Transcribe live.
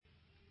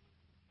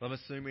I'm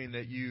assuming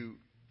that you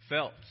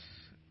felt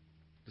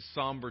the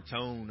somber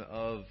tone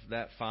of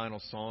that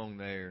final song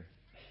there.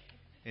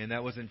 And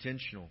that was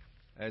intentional.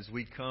 As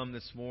we come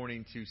this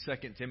morning to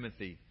 2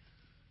 Timothy,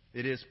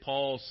 it is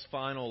Paul's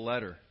final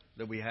letter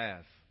that we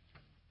have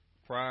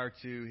prior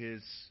to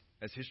his,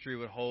 as history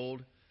would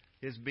hold,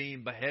 his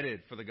being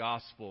beheaded for the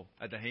gospel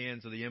at the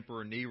hands of the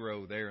Emperor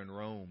Nero there in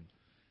Rome.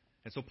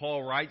 And so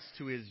Paul writes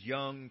to his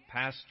young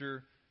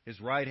pastor, his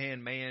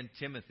right-hand man,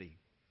 Timothy,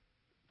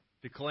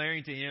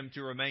 declaring to him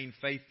to remain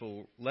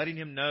faithful, letting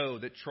him know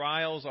that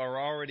trials are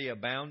already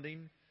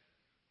abounding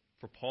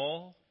for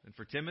Paul and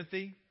for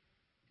Timothy,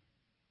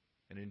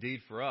 and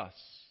indeed for us,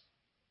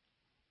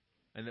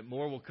 and that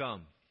more will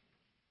come.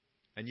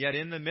 And yet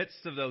in the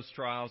midst of those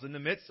trials, in the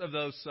midst of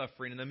those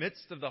suffering, in the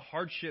midst of the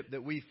hardship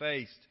that we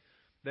faced,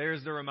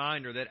 there's the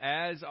reminder that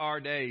as our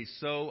days,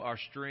 so our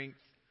strength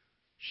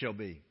shall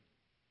be.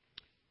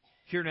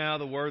 Hear now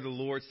the word of the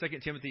Lord. 2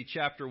 Timothy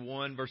chapter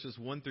 1, verses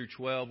 1 through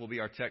 12 will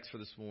be our text for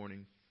this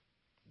morning.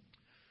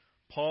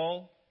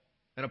 Paul,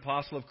 an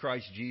apostle of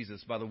Christ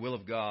Jesus, by the will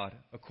of God,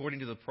 according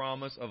to the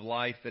promise of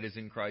life that is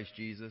in Christ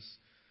Jesus,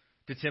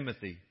 to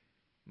Timothy,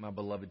 my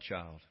beloved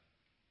child,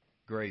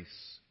 grace,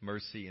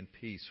 mercy, and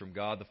peace from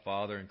God the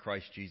Father and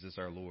Christ Jesus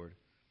our Lord.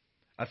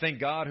 I thank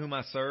God whom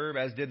I serve,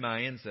 as did my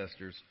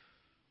ancestors,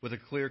 with a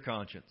clear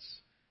conscience,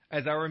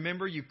 as I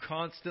remember you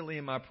constantly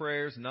in my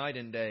prayers night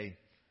and day.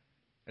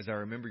 As I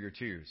remember your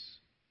tears,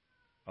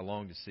 I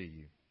long to see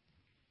you,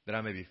 that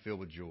I may be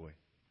filled with joy.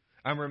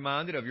 I'm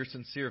reminded of your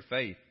sincere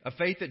faith, a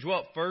faith that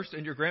dwelt first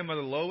in your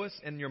grandmother Lois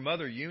and your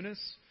mother Eunice,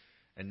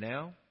 and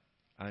now,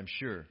 I am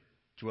sure,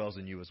 dwells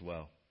in you as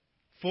well.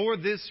 For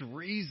this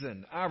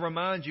reason, I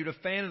remind you to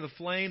fan in the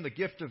flame the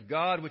gift of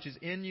God which is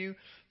in you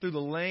through the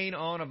laying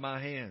on of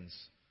my hands.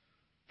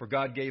 For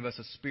God gave us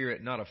a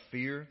spirit not of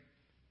fear,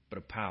 but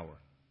of power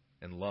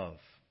and love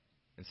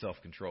and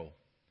self-control.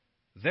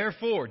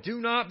 Therefore, do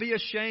not be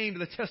ashamed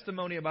of the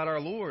testimony about our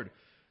Lord,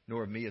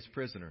 nor of me as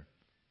prisoner,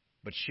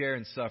 but share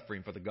in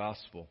suffering for the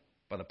gospel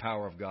by the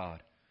power of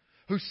God,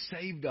 who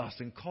saved us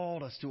and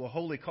called us to a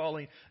holy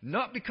calling,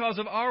 not because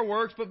of our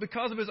works, but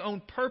because of His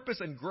own purpose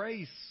and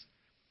grace,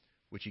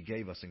 which He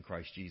gave us in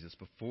Christ Jesus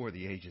before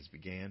the ages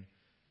began,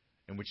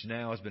 and which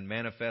now has been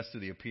manifest through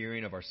the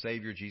appearing of our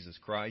Savior Jesus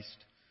Christ,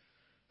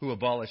 who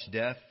abolished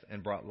death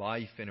and brought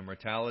life and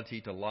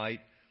immortality to light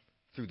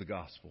through the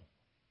gospel,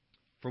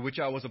 for which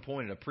I was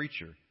appointed a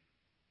preacher,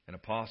 an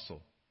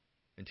apostle,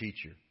 and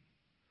teacher,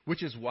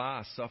 which is why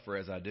I suffer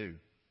as I do.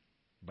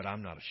 But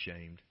I'm not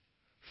ashamed,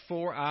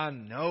 for I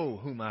know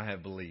whom I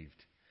have believed,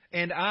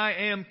 and I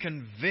am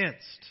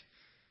convinced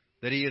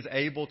that He is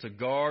able to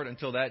guard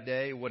until that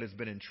day what has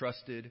been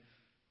entrusted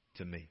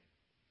to me.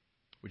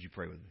 Would you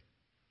pray with me?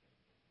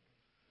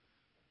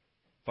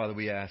 Father,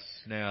 we ask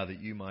now that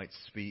you might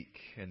speak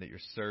and that your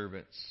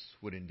servants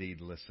would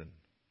indeed listen.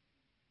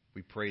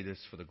 We pray this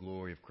for the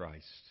glory of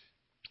Christ.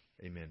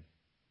 Amen.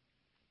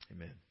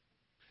 Amen.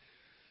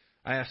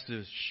 I asked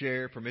to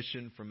share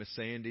permission from Miss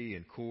Sandy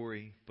and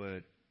Corey,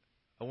 but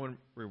I want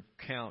to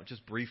recount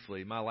just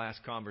briefly my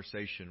last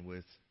conversation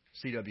with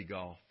C.W.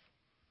 Goff.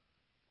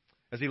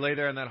 As he lay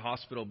there in that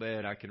hospital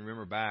bed, I can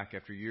remember back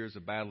after years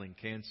of battling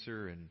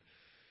cancer, and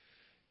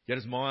yet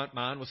his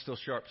mind was still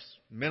sharp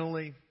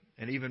mentally,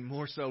 and even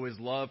more so his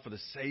love for the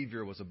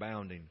Savior was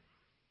abounding.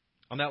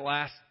 On that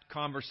last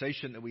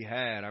conversation that we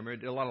had, I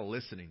did a lot of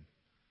listening.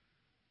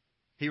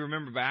 He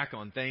remembered back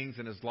on things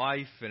in his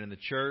life and in the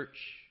church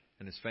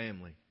and his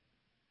family.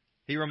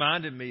 He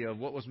reminded me of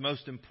what was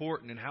most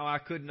important and how I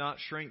could not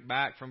shrink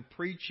back from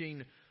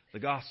preaching the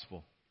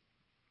gospel.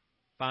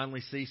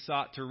 Finally, C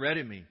sought to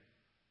ready me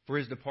for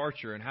his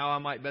departure and how I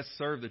might best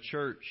serve the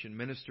church and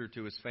minister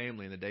to his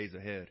family in the days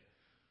ahead.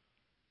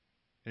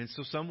 And in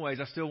so some ways,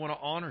 I still want to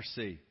honor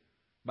C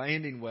by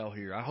ending well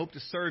here. I hope to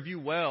serve you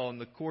well in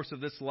the course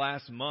of this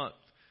last month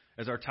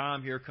as our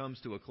time here comes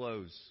to a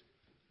close.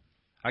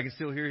 I can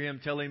still hear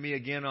him telling me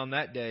again on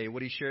that day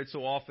what he shared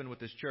so often with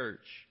his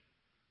church.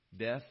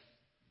 Death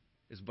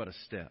is but a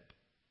step.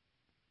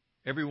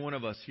 Every one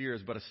of us here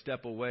is but a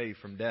step away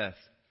from death.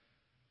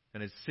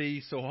 And as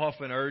C so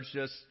often urged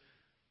us,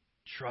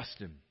 trust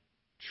Him.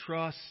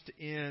 Trust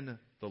in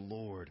the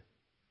Lord.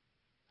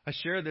 I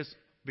share this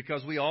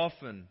because we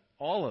often,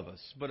 all of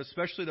us, but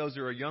especially those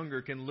who are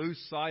younger, can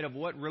lose sight of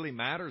what really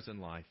matters in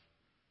life.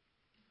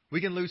 We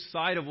can lose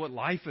sight of what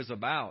life is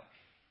about.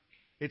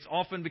 It's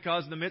often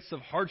because in the midst of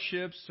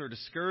hardships or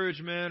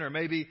discouragement or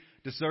maybe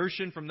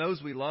desertion from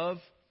those we love.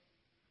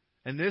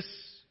 And this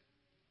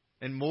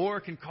and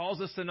more can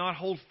cause us to not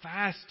hold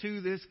fast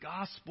to this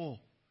gospel.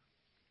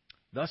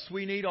 Thus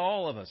we need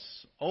all of us,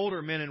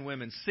 older men and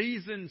women,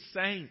 seasoned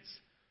saints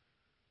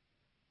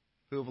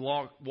who have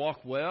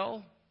walked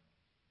well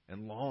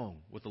and long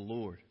with the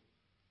Lord,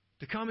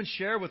 to come and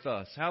share with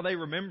us how they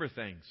remember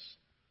things,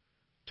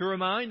 to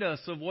remind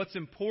us of what's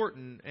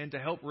important and to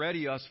help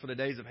ready us for the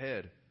days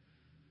ahead.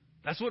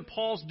 That's what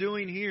Paul's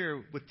doing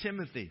here with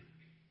Timothy.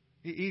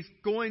 He's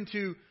going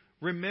to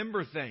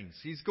remember things.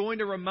 He's going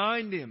to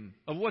remind him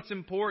of what's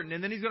important,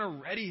 and then he's going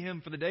to ready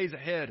him for the days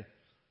ahead.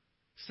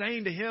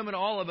 saying to him and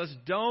all of us,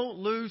 don't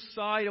lose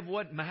sight of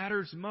what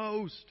matters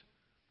most.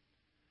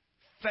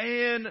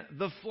 Fan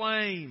the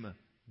flame.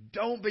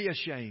 Don't be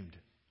ashamed.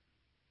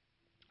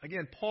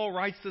 Again, Paul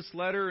writes this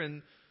letter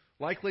in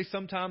likely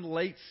sometime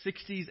late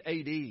 60s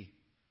AD.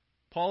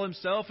 Paul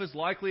himself is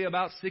likely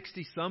about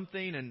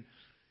 60-something, and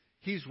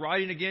he's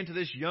writing again to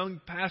this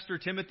young pastor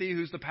Timothy,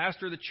 who's the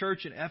pastor of the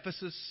church in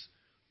Ephesus.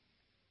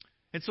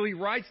 And so he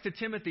writes to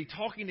Timothy,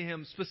 talking to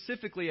him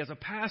specifically as a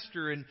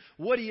pastor and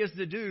what he is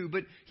to do.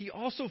 But he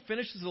also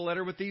finishes the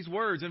letter with these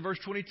words in verse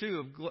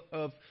 22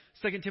 of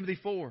 2 Timothy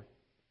 4.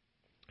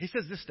 He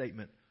says this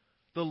statement,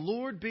 "The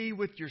Lord be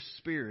with your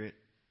spirit.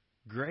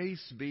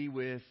 Grace be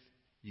with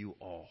you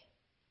all."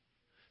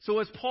 So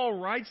as Paul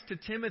writes to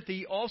Timothy,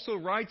 he also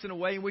writes in a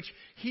way in which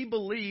he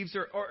believes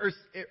or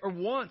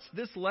wants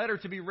this letter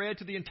to be read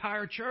to the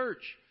entire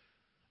church.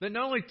 That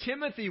not only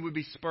Timothy would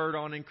be spurred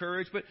on and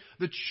encouraged, but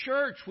the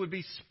church would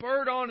be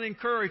spurred on and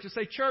encouraged to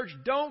say, church,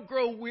 don't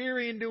grow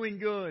weary in doing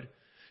good.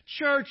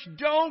 Church,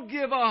 don't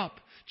give up.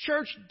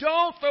 Church,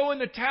 don't throw in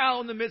the towel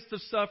in the midst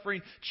of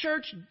suffering.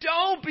 Church,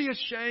 don't be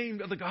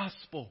ashamed of the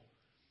gospel.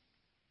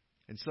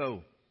 And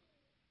so,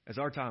 as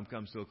our time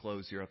comes to a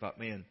close here, I thought,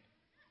 man,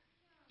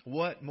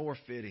 what more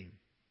fitting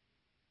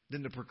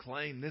than to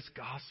proclaim this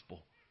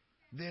gospel,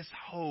 this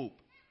hope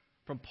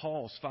from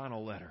Paul's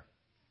final letter.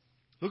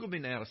 Look with me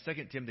now to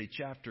 2 Timothy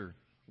chapter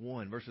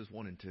 1, verses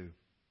 1 and 2.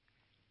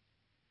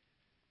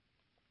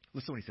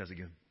 Listen to what he says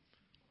again.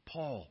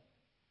 Paul,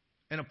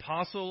 an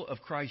apostle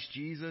of Christ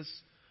Jesus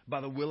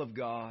by the will of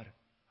God,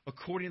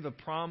 according to the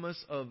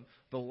promise of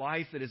the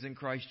life that is in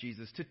Christ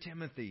Jesus, to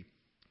Timothy,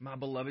 my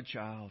beloved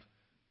child,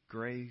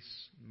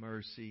 grace,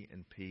 mercy,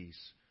 and peace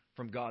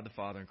from God the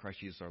Father and Christ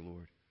Jesus our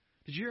Lord.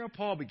 Did you hear how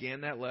Paul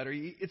began that letter?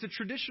 It's a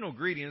traditional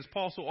greeting, as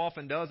Paul so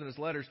often does in his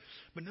letters.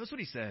 But notice what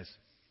he says.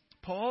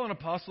 Paul, an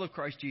apostle of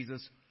Christ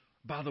Jesus,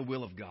 by the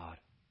will of God.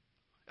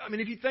 I mean,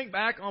 if you think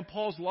back on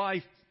Paul's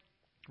life,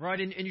 right,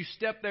 and you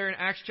step there in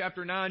Acts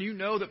chapter 9, you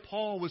know that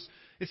Paul was,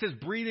 it says,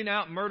 breathing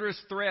out murderous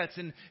threats.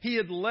 And he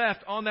had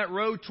left on that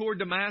road toward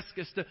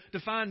Damascus to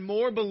find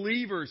more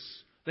believers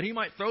that he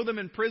might throw them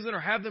in prison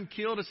or have them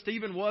killed, as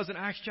Stephen was in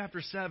Acts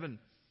chapter 7.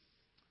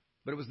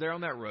 But it was there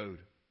on that road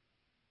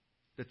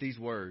that these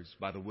words,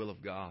 by the will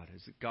of God,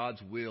 as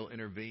God's will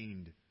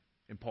intervened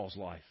in Paul's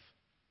life.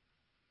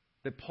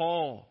 That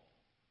Paul's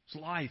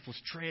life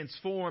was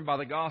transformed by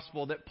the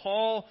gospel. That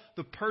Paul,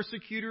 the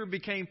persecutor,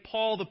 became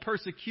Paul the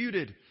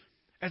persecuted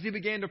as he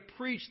began to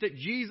preach that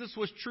Jesus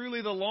was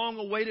truly the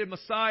long-awaited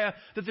Messiah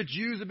that the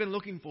Jews had been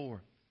looking for.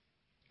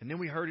 And then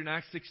we heard in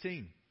Acts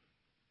 16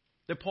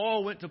 that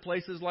Paul went to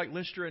places like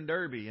Lystra and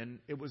Derbe, and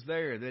it was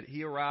there that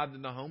he arrived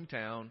in the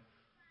hometown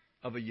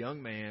of a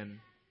young man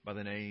by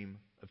the name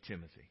of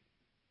Timothy.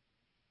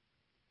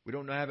 We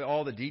don't have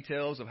all the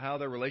details of how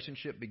their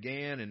relationship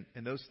began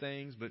and those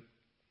things, but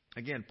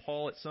again,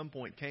 Paul at some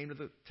point came to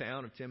the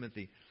town of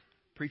Timothy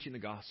preaching the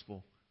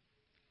gospel.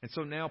 And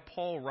so now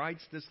Paul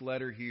writes this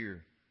letter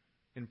here,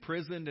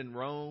 imprisoned in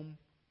Rome,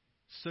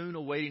 soon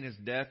awaiting his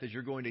death, as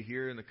you're going to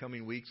hear in the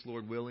coming weeks,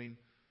 Lord willing,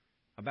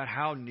 about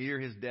how near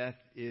his death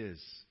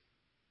is.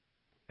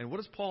 And what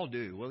does Paul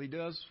do? Well, he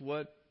does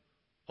what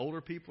older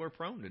people are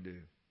prone to do.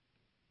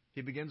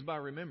 He begins by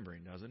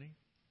remembering, doesn't he?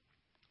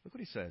 Look what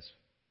he says.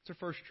 It's our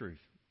first truth.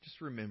 Just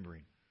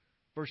remembering.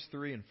 Verse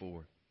 3 and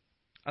 4.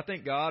 I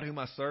thank God whom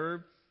I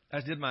serve,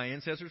 as did my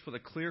ancestors, with a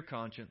clear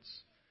conscience.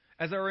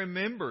 As I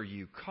remember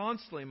you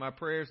constantly in my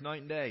prayers night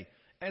and day.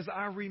 As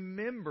I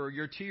remember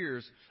your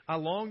tears, I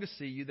long to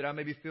see you that I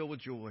may be filled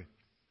with joy.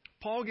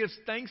 Paul gives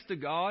thanks to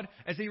God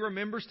as he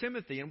remembers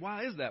Timothy. And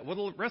why is that? Well,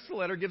 the rest of the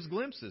letter gives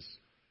glimpses.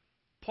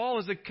 Paul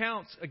has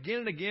accounts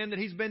again and again that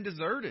he's been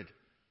deserted.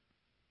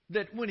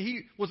 That when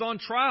he was on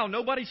trial,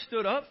 nobody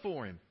stood up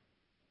for him.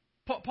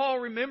 Paul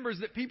remembers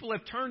that people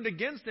have turned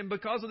against him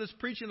because of this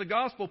preaching of the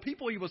gospel.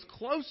 People he was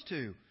close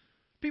to.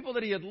 People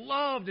that he had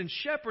loved and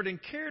shepherded and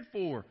cared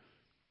for.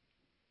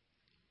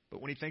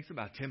 But when he thinks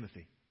about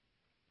Timothy,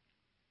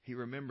 he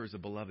remembers a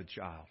beloved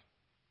child.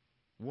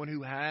 One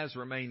who has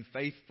remained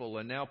faithful.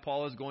 And now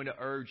Paul is going to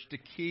urge to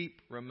keep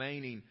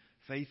remaining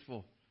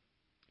faithful.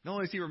 Not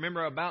only does he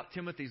remember about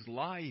Timothy's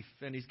life,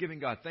 and he's giving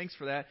God thanks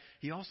for that,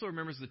 he also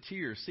remembers the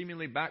tears,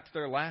 seemingly back to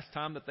their last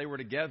time that they were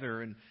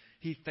together, and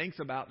he thinks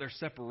about their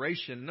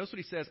separation. And notice what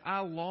he says,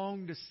 I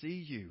long to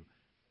see you.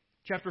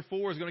 Chapter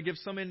 4 is going to give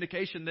some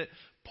indication that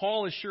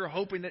Paul is sure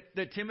hoping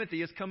that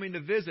Timothy is coming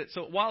to visit.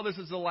 So while this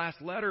is the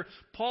last letter,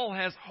 Paul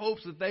has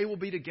hopes that they will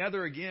be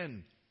together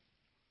again.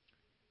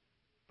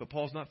 But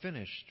Paul's not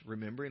finished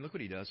remembering. Look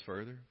what he does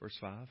further, verse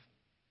 5.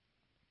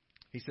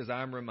 He says,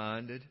 I am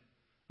reminded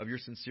of your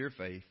sincere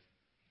faith,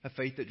 a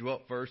faith that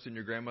dwelt first in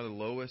your grandmother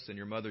Lois and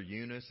your mother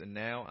Eunice, and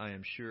now, I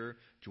am sure,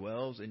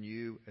 dwells in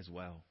you as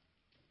well.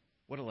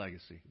 What a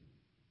legacy.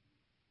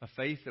 A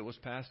faith that was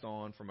passed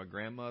on from a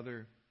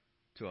grandmother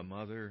to a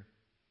mother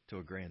to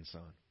a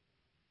grandson.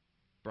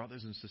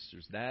 Brothers and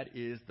sisters, that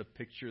is the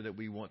picture that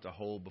we want to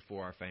hold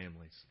before our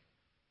families.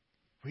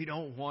 We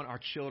don't want our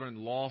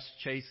children lost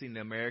chasing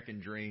the American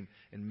dream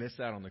and miss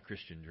out on the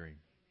Christian dream.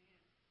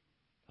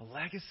 A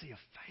legacy of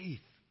faith.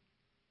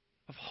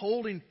 of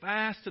holding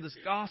fast to this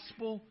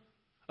gospel,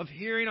 of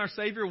hearing our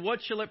Savior,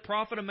 what shall it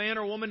profit a man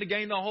or woman to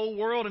gain the whole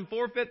world and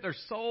forfeit their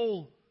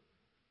soul?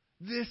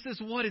 This is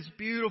what is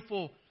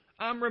beautiful.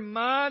 I'm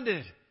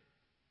reminded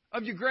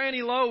of your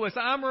Granny Lois.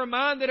 I'm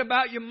reminded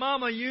about your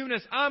Mama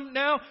Eunice. I'm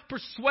now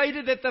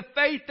persuaded that the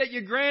faith that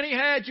your Granny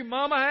had, your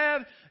Mama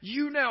had,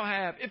 you now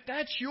have. If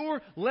that's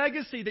your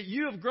legacy, that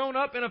you have grown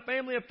up in a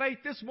family of faith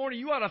this morning,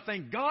 you ought to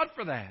thank God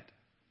for that.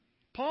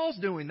 Paul's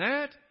doing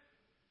that.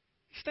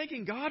 He's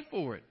thanking God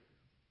for it.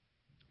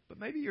 But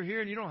maybe you're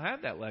here and you don't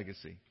have that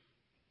legacy.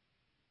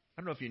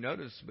 I don't know if you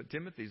noticed, but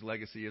Timothy's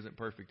legacy isn't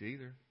perfect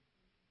either.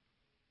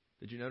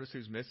 Did you notice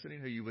who's missing?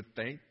 Who you would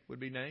think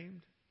would be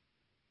named?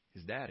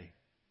 His daddy.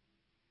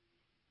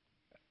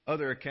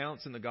 Other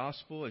accounts in the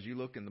gospel, as you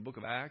look in the book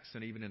of Acts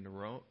and even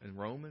in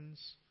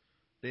Romans,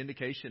 the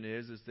indication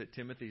is that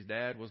Timothy's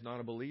dad was not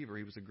a believer.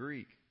 He was a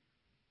Greek.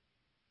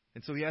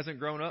 And so he hasn't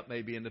grown up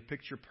maybe in the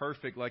picture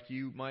perfect like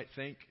you might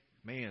think.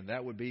 Man,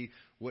 that would be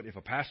what if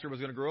a pastor was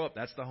going to grow up,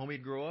 that's the home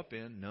he'd grow up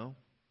in. No.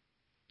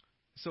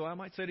 So I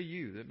might say to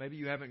you that maybe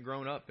you haven't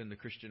grown up in the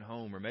Christian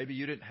home, or maybe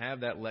you didn't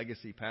have that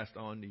legacy passed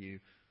on to you.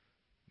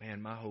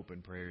 Man, my hope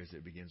and prayer is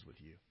it begins with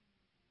you.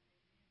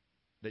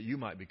 That you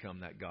might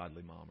become that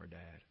godly mom or dad.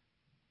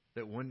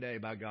 That one day,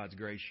 by God's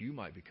grace, you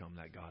might become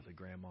that godly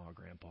grandma or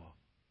grandpa.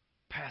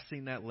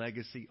 Passing that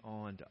legacy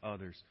on to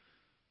others.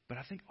 But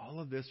I think all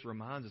of this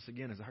reminds us,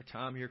 again, as our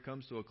time here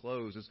comes to a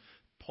close, as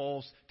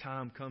Paul's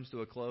time comes to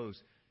a close,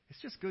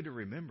 it's just good to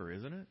remember,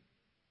 isn't it?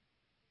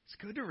 It's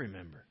good to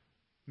remember.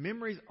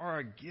 Memories are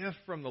a gift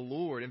from the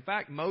Lord. In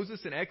fact,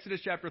 Moses in Exodus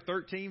chapter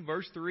 13,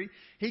 verse 3,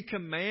 he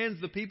commands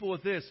the people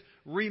with this: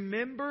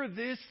 remember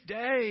this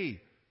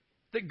day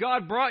that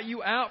God brought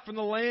you out from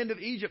the land of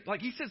Egypt.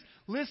 Like he says,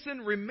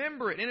 listen,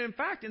 remember it. And in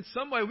fact, in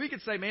some way, we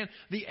could say, man,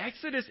 the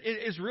Exodus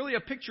is really a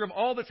picture of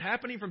all that's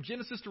happening from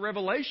Genesis to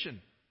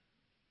Revelation.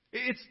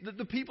 It's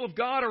the people of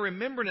God are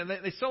remembering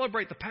it. They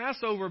celebrate the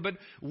Passover, but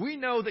we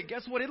know that,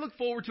 guess what? They look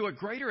forward to a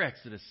greater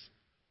Exodus.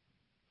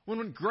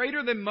 When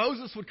greater than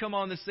Moses would come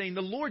on the scene,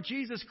 the Lord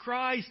Jesus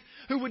Christ,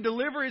 who would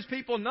deliver His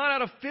people not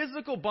out of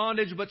physical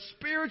bondage, but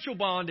spiritual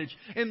bondage,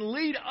 and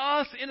lead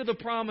us into the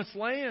promised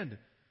land.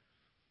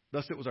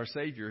 Thus it was our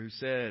Savior who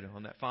said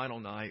on that final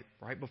night,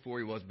 right before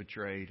He was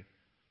betrayed,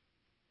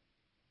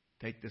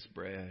 take this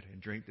bread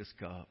and drink this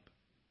cup.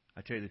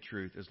 I tell you the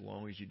truth, as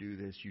long as you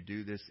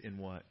do this in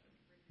what?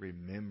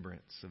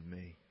 Remembrance of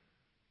me.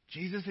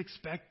 Jesus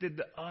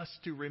expected us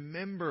to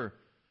remember,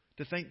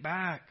 to think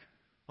back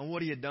on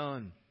what He had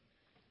done.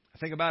 I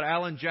think about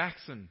Alan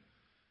Jackson.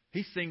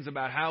 He sings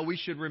about how we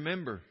should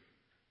remember.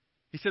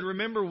 He said,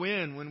 remember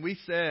when we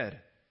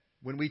said,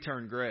 when we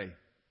turn gray,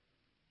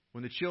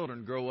 when the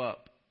children grow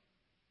up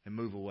and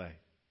move away.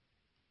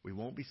 We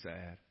won't be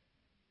sad,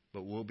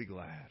 but we'll be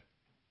glad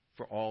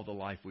for all the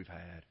life we've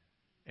had.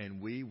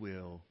 And we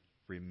will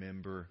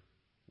remember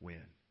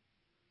when.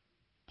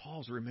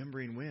 Paul's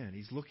remembering when.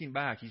 He's looking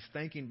back. He's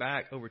thinking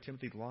back over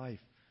Timothy's life.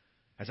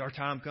 As our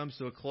time comes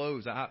to a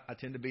close, I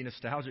tend to be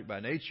nostalgic by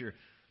nature,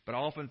 but I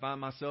often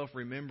find myself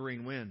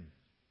remembering when.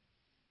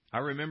 I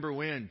remember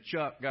when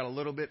Chuck got a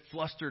little bit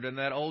flustered in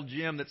that old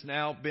gym that's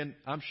now been,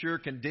 I'm sure,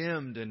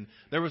 condemned, and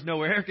there was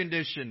no air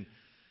condition.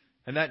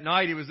 And that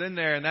night he was in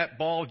there, and that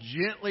ball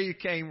gently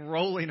came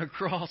rolling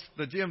across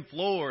the gym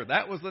floor.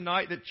 That was the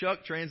night that Chuck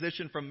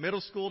transitioned from middle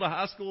school to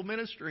high school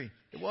ministry.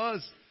 It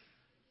was.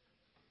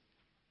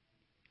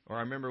 Or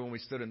I remember when we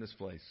stood in this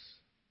place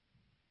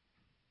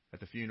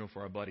at the funeral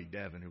for our buddy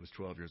Devin, who was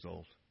 12 years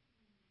old.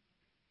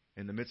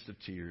 In the midst of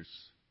tears,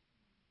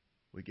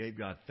 we gave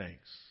God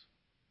thanks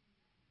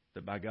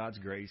that by God's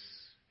grace,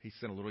 He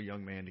sent a little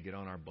young man to get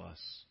on our bus.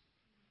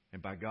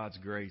 And by God's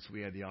grace,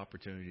 we had the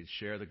opportunity to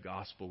share the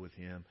gospel with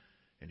him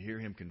and hear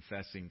him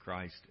confessing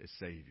Christ as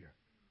Savior.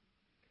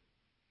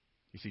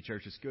 You see,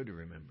 church, it's good to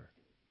remember.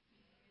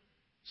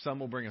 Some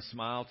will bring a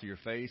smile to your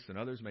face, and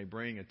others may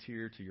bring a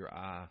tear to your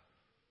eye.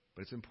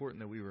 But it's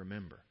important that we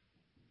remember.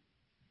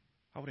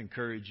 I would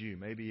encourage you,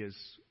 maybe as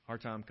our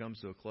time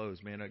comes to a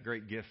close, man, a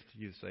great gift to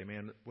you to say,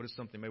 man, what is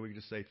something, maybe we can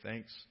just say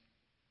thanks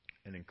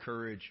and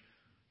encourage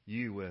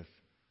you with,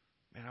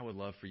 man, I would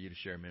love for you to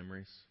share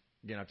memories.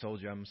 Again, I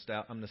told you I'm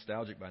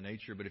nostalgic by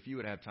nature, but if you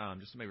would have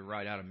time, just to maybe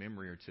write out a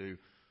memory or two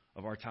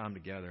of our time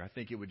together, I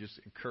think it would just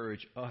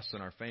encourage us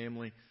and our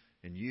family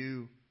and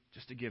you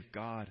just to give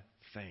God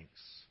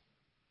thanks.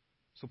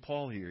 So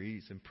Paul here,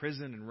 he's in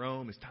prison in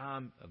Rome. His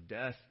time of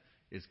death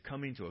is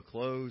coming to a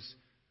close,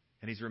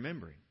 and he's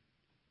remembering.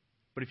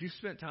 But if you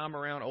spent time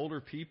around older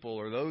people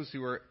or those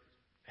who are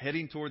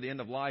heading toward the end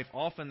of life,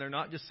 often they're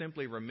not just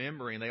simply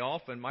remembering. They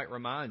often might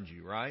remind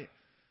you, right?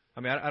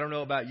 I mean, I don't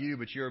know about you,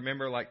 but you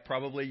remember, like,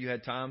 probably you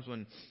had times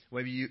when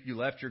maybe you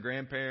left your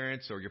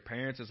grandparents or your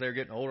parents as they were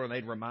getting older, and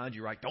they'd remind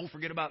you, right, don't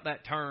forget about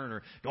that turn,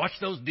 or watch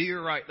those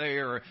deer right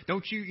there, or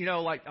don't you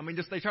know, like, I mean,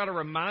 just they try to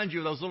remind you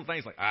of those little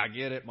things, like, I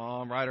get it,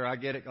 Mom, right, or I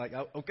get it, like,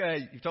 oh,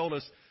 okay, you told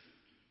us.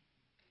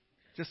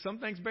 Just some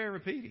things bear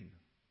repeating.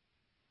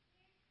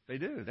 They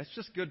do. That's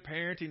just good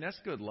parenting. That's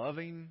good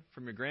loving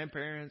from your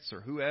grandparents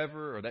or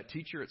whoever, or that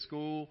teacher at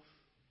school,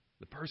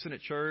 the person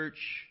at church.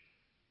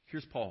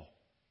 here's Paul.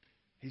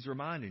 He's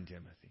reminding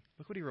Timothy.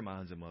 Look what he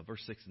reminds him of.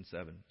 Verse 6 and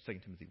 7, 2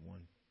 Timothy 1.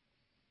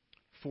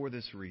 For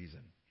this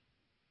reason,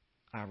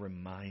 I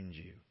remind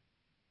you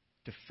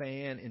to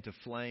fan into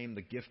flame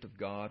the gift of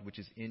God which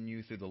is in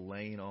you through the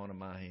laying on of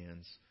my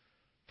hands.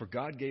 For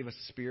God gave us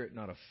a spirit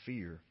not of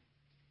fear,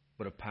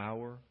 but of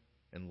power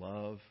and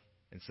love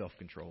and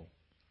self-control.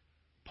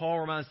 Paul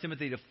reminds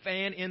Timothy to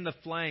fan in the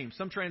flame.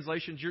 Some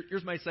translations,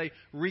 yours may say,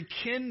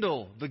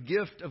 rekindle the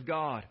gift of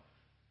God.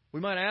 We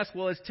might ask,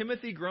 well, has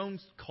Timothy grown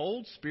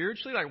cold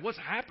spiritually? Like, what's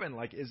happened?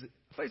 Like,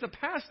 I thought he's a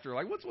pastor.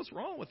 Like, what's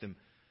wrong with him?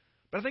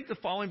 But I think the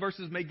following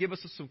verses may give us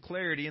some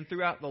clarity, and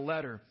throughout the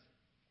letter.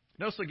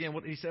 Notice again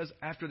what he says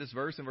after this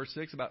verse in verse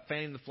 6 about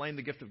fanning the flame,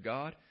 the gift of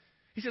God.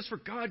 He says, for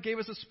God gave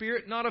us a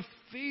spirit not of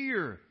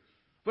fear,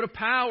 but of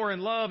power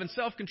and love and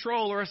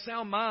self-control or a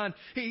sound mind.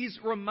 He's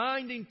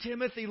reminding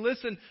Timothy,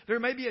 listen, there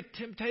may be a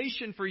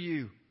temptation for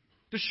you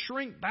to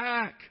shrink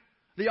back.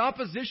 The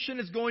opposition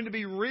is going to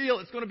be real.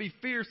 It's going to be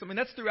fierce. I mean,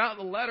 that's throughout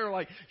the letter.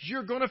 Like,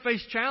 you're going to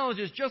face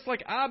challenges just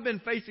like I've been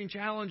facing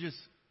challenges.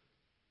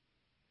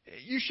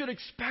 You should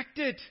expect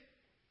it.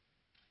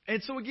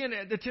 And so again,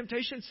 the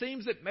temptation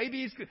seems that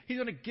maybe he's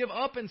going to give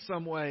up in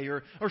some way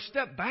or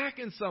step back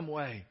in some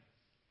way.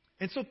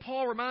 And so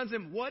Paul reminds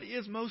him what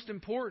is most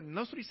important.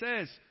 Notice what he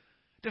says.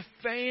 To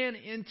fan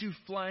into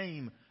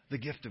flame the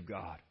gift of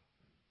God.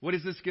 What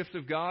is this gift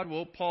of God?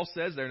 Well, Paul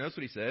says there, notice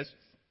what he says,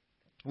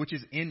 which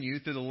is in you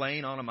through the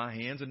laying on of my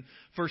hands. And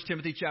 1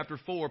 Timothy chapter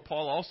 4,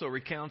 Paul also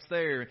recounts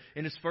there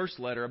in his first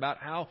letter about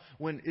how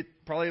when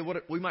probably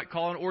what we might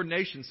call an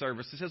ordination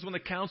service. It says when the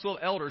council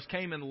of elders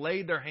came and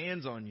laid their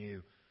hands on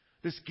you.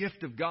 This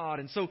gift of God.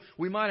 And so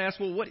we might ask,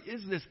 well, what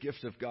is this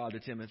gift of God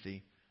to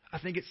Timothy? I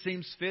think it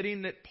seems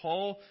fitting that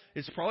Paul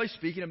is probably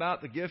speaking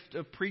about the gift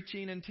of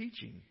preaching and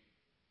teaching.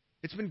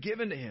 It's been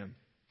given to him.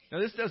 Now,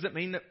 this doesn't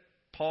mean that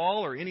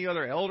Paul or any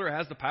other elder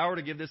has the power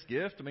to give this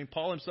gift. I mean,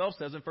 Paul himself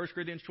says in 1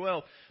 Corinthians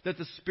 12 that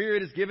the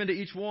Spirit is given to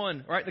each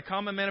one, right? The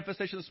common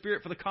manifestation of the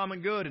Spirit for the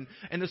common good.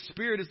 And the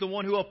Spirit is the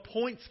one who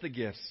appoints the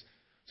gifts.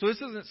 So this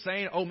isn't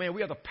saying, oh man,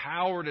 we have the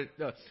power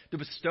to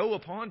bestow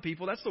upon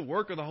people. That's the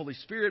work of the Holy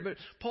Spirit. But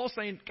Paul's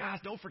saying, guys,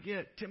 don't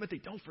forget, Timothy,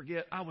 don't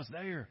forget, I was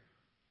there.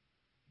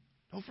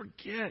 Don't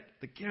forget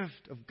the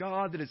gift of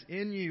God that is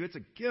in you. It's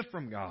a gift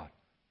from God.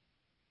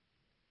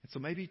 And so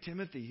maybe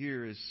Timothy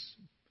here is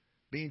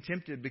being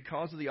tempted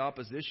because of the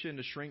opposition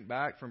to shrink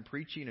back from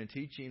preaching and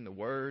teaching the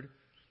Word.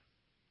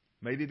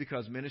 Maybe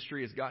because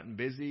ministry has gotten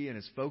busy and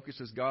his focus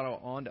has got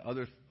on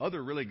to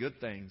other really good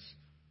things.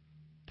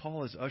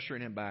 Paul is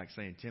ushering him back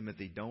saying,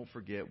 Timothy, don't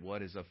forget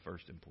what is of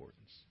first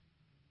importance.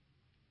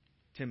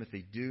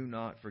 Timothy, do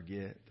not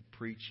forget the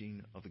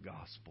preaching of the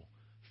gospel.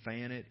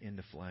 Fan it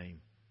into flame.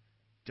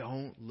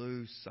 Don't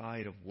lose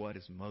sight of what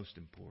is most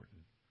important.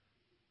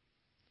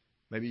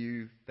 Maybe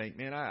you think,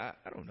 man, I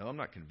don't know. I'm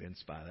not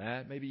convinced by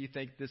that. Maybe you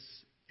think this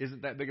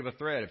isn't that big of a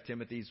threat if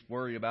Timothy's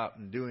worried about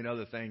and doing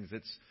other things.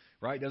 It's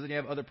right. Doesn't he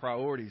have other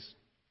priorities?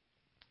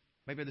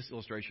 Maybe this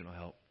illustration will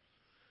help.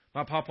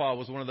 My papa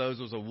was one of those.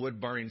 It was a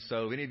wood-burning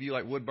stove. Any of you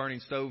like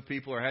wood-burning stove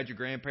people or had your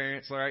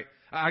grandparents? All right.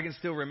 I can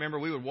still remember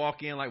we would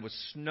walk in like with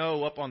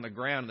snow up on the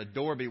ground and the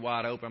door be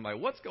wide open. I'm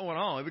like, what's going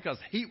on? Because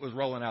heat was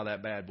rolling out of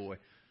that bad boy.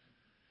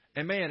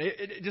 And man,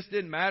 it just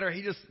didn't matter.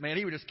 He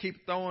would just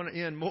keep throwing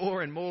in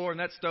more and more, and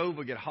that stove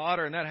would get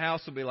hotter, and that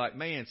house would be like,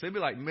 man, so it'd be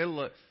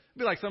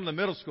like some of the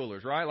middle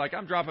schoolers, right? Like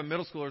I'm dropping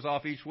middle schoolers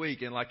off each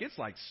week, and like it's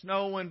like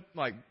snowing,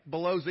 like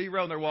below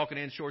zero, and they're walking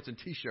in shorts and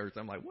t-shirts.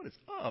 I'm like, what is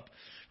up,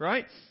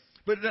 right?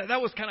 But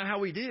that was kind of how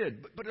we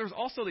did. But there's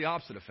also the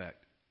opposite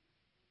effect.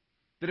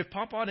 That if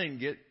Papa didn't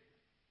get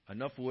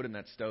enough wood in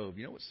that stove,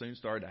 you know what soon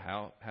started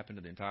to happen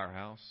to the entire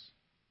house?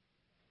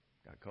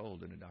 Got cold,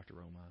 didn't it, Dr.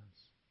 Romines?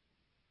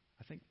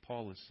 I think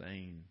Paul is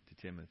saying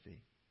to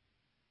Timothy,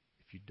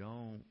 if you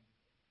don't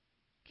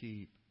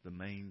keep the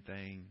main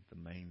thing,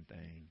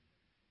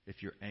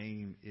 if your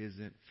aim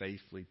isn't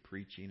faithfully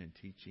preaching and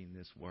teaching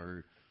this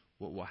word,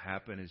 what will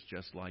happen is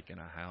just like in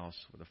a house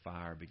where the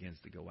fire begins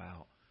to go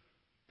out,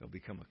 there'll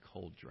become a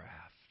cold draft.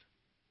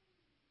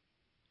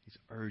 He's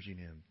urging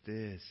him,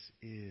 this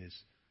is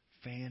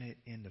fan it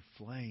into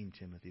flame,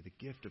 Timothy,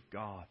 the gift of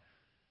God.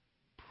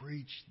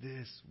 Preach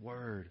this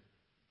word.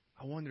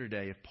 I wonder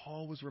today, if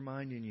Paul was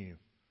reminding you,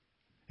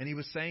 and he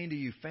was saying to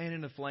you, fan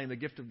into flame the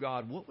gift of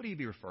God, what would he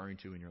be referring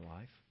to in your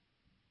life?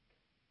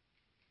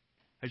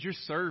 Has your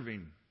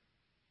serving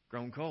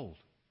grown cold?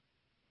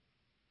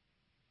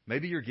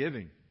 Maybe you're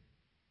giving.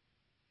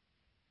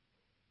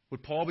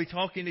 Would Paul be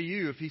talking to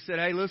you if he said,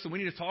 hey, listen, we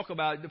need to talk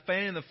about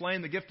fanning the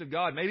flame, the gift of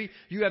God. Maybe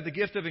you have the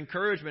gift of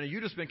encouragement and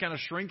you've just been kind of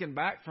shrinking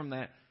back from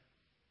that.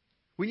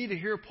 We need to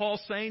hear Paul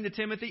saying to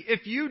Timothy,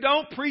 if you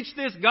don't preach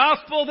this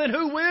gospel, then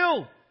who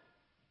will?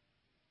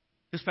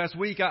 This past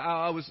week,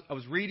 I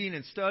was reading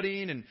and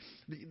studying, and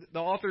the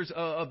authors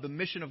of the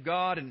Mission of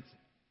God, and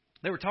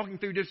they were talking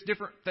through just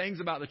different things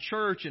about the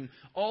church and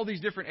all these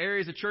different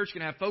areas the church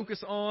can have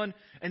focus on.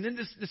 And then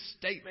this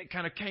statement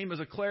kind of came as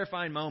a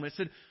clarifying moment. It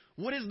said,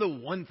 what is the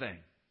one thing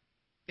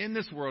in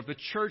this world, if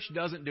the church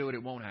doesn't do it,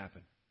 it won't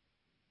happen?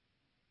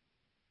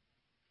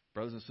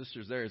 Brothers and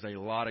sisters, there is a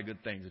lot of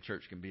good things a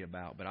church can be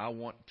about. But I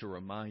want to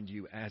remind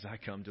you as I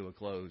come to a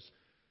close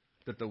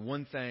that the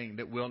one thing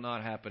that will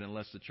not happen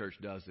unless the church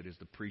does it is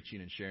the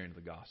preaching and sharing of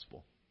the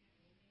gospel.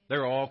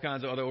 There are all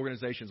kinds of other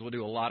organizations that will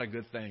do a lot of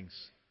good things.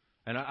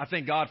 And I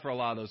thank God for a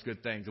lot of those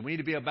good things. And we need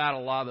to be about a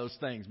lot of those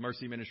things,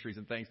 mercy ministries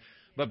and things.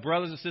 But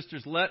brothers and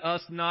sisters, let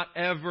us not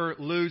ever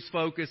lose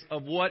focus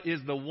of what is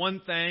the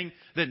one thing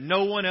that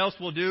no one else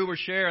will do or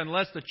share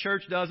unless the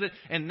church does it.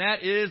 And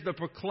that is the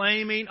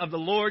proclaiming of the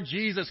Lord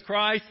Jesus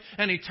Christ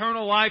and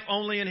eternal life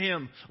only in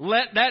Him.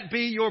 Let that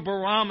be your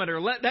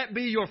barometer. Let that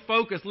be your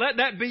focus. Let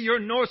that be your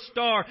North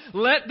Star.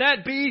 Let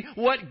that be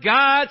what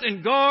guides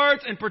and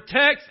guards and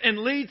protects and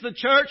leads the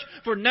church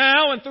for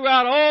now and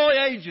throughout all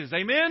ages.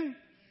 Amen?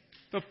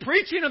 The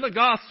preaching of the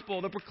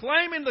gospel, the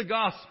proclaiming the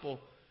gospel.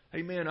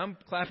 Amen. I'm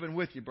clapping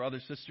with you, brother,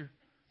 sister.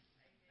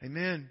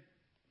 Amen.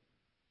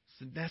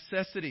 It's a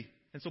necessity.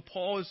 And so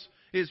Paul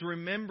is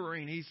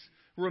remembering. He's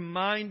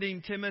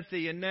reminding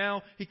Timothy. And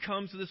now he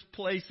comes to this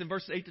place in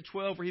verses 8 to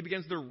 12 where he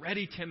begins to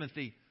ready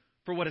Timothy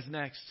for what is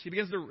next. He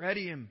begins to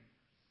ready him.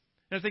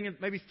 And I think in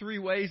maybe 3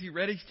 ways he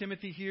readies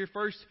Timothy here.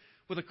 First,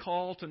 with a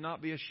call to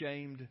not be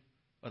ashamed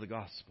of the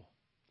gospel.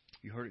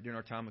 You heard it during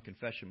our time of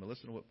confession, but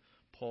listen to what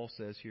Paul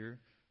says here.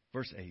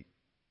 Verse 8.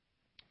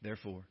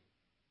 Therefore,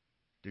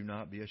 do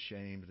not be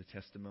ashamed of the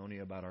testimony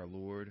about our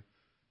Lord,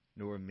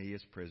 nor of me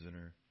as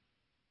prisoner,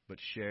 but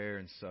share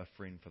in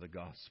suffering for the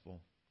gospel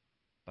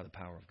by the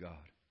power of God.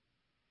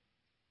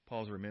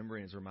 Paul's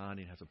remembering, his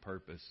reminding has a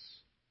purpose,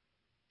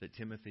 that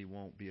Timothy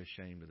won't be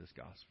ashamed of this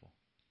gospel.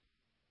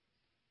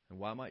 And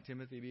why might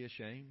Timothy be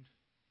ashamed?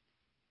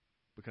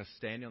 Because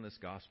standing on this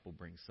gospel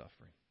brings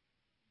suffering.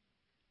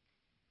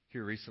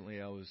 Here recently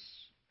I was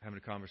having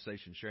a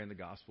conversation, sharing the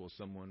gospel with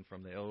someone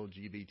from the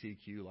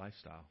LGBTQ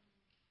lifestyle.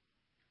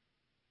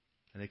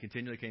 And they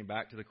continually came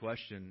back to the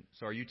question,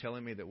 so are you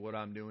telling me that what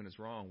I'm doing is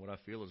wrong, what I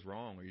feel is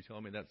wrong? Are you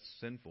telling me that's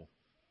sinful?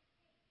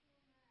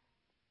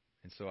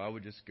 And so I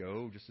would just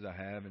go, just as I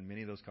have in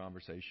many of those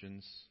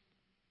conversations,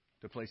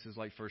 to places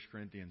like 1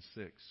 Corinthians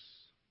 6,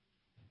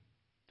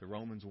 to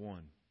Romans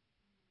 1,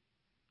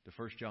 to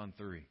 1 John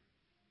 3.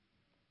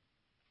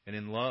 And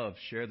in love,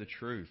 share the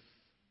truth.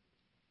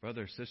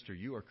 Brother or sister,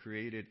 you are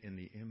created in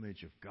the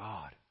image of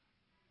God.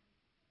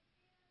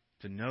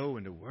 To know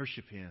and to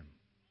worship Him.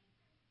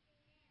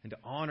 And to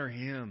honor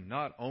Him,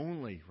 not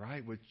only,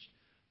 right,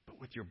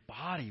 but with your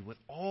body, with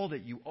all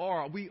that you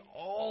are. We,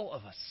 all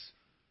of us.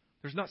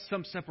 There's not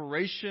some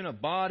separation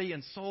of body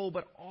and soul,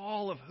 but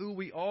all of who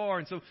we are.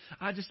 And so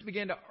I just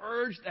began to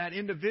urge that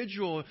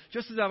individual,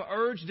 just as I've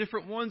urged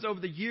different ones over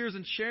the years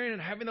and sharing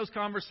and having those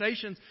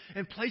conversations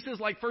in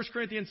places like 1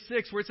 Corinthians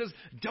 6, where it says,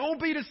 don't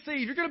be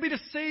deceived. You're going to be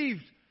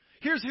deceived.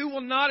 Here's who will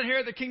not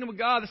inherit the kingdom of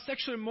God: the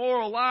sexually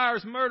immoral,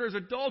 liars, murderers,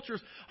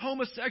 adulterers,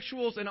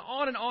 homosexuals, and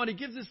on and on. He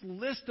gives this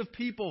list of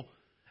people.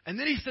 And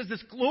then he says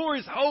this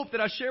glorious hope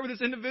that I share with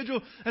this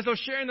individual as I was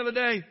sharing the other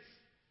day.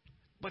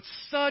 But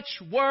such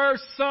were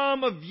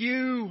some of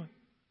you.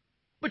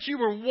 But you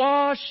were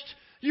washed,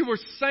 you were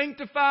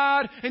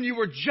sanctified, and you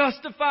were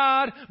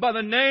justified by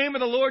the name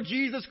of the Lord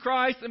Jesus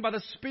Christ and by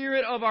the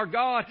Spirit of our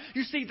God.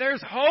 You see,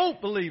 there's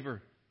hope,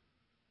 believer.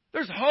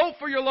 There's hope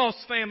for your lost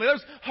family.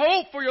 There's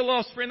hope for your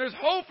lost friend. There's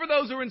hope for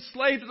those who are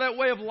enslaved to that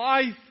way of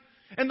life.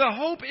 And the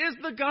hope is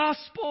the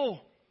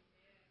gospel.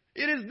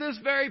 It is this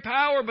very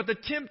power, but the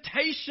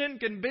temptation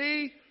can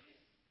be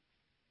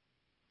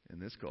in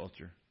this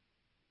culture,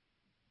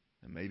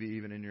 and maybe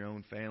even in your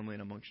own family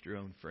and amongst your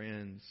own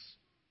friends,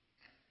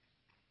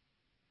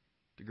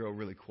 to grow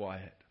really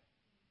quiet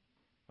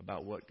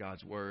about what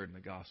God's Word and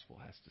the gospel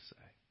has to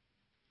say.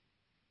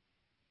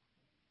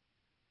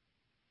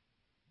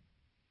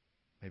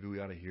 Maybe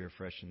we ought to hear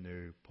fresh and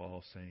new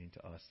Paul saying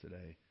to us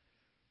today,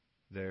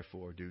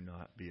 therefore do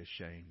not be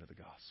ashamed of the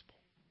gospel.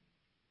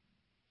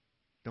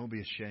 Don't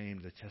be ashamed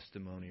of the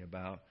testimony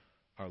about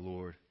our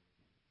Lord.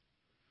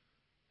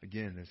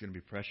 Again, there's going to be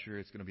pressure.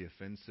 It's going to be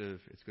offensive.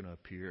 It's going to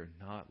appear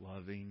not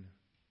loving.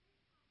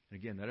 And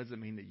again, that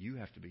doesn't mean that you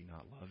have to be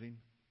not loving.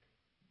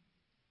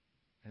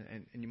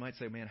 And you might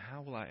say, man,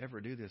 how will I ever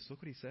do this?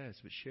 Look what he says.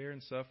 But share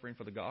in suffering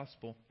for the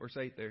gospel, verse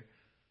 8 there,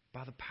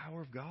 by the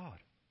power of God.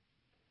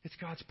 It's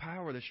God's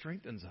power that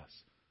strengthens us.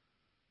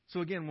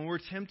 So again, when we're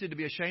tempted to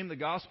be ashamed of the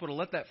gospel, to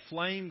let that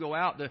flame go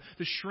out, to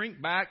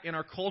shrink back in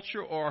our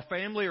culture or our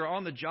family or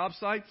on the job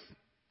site,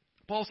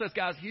 Paul says,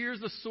 guys, here's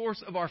the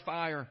source of our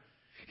fire.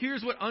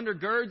 Here's what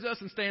undergirds us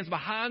and stands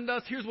behind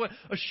us. Here's what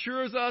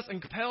assures us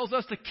and compels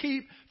us to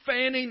keep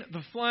fanning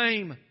the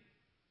flame.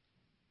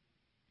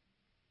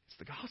 It's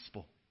the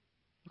gospel.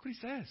 Look what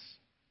he says.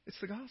 It's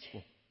the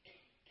gospel.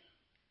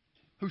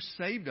 Who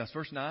saved us,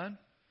 verse 9.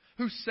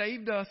 Who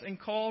saved us and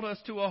called us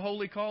to a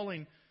holy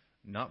calling,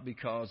 not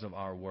because of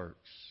our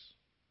works,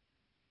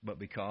 but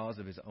because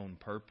of His own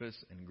purpose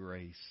and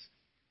grace,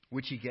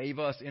 which He gave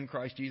us in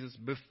Christ Jesus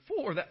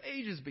before the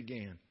ages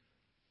began,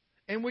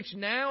 and which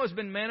now has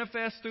been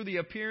manifest through the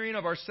appearing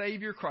of our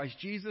Savior, Christ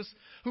Jesus,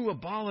 who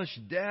abolished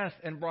death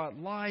and brought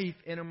life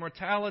and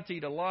immortality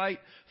to light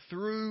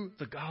through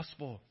the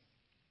gospel.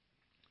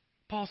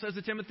 Paul says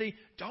to Timothy,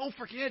 don't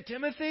forget,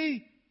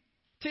 Timothy.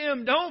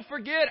 Tim, don't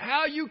forget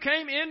how you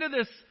came into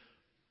this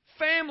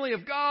family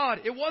of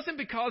God. It wasn't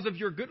because of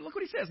your good, look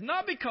what he says,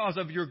 not because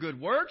of your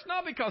good works,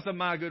 not because of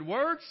my good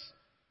works,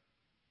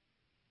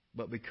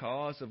 but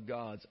because of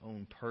God's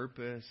own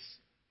purpose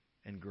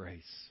and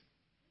grace.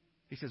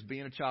 He says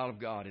being a child of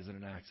God isn't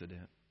an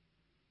accident.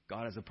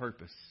 God has a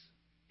purpose.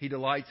 He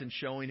delights in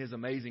showing His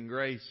amazing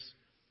grace.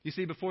 You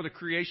see, before the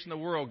creation of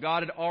the world,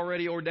 God had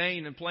already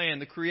ordained and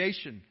planned the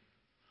creation.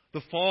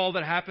 The fall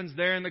that happens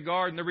there in the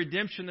garden, the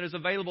redemption that is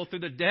available through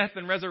the death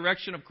and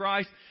resurrection of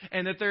Christ,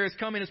 and that there is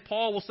coming, as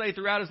Paul will say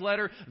throughout his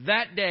letter,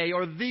 that day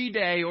or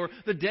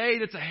the day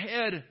that's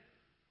ahead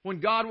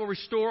when God will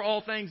restore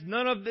all things.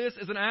 None of this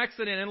is an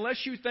accident.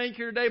 Unless you think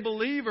here today,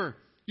 believer,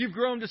 you've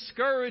grown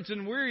discouraged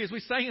and weary, as we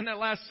sang in that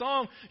last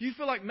song, you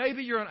feel like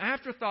maybe you're an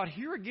afterthought.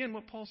 Hear again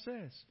what Paul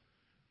says.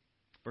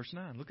 Verse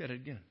 9, look at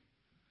it again.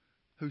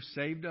 Who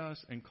saved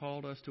us and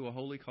called us to a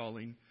holy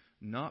calling,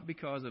 not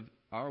because of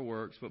our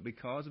works, but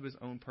because of His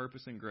own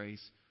purpose and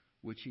grace,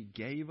 which He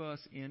gave us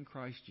in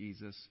Christ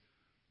Jesus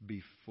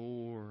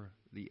before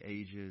the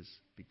ages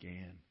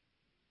began.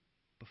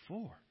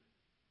 Before.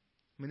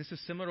 I mean, this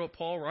is similar to what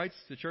Paul writes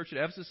to the church at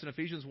Ephesus in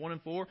Ephesians 1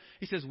 and 4.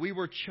 He says, we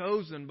were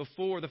chosen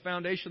before the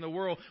foundation of the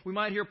world. We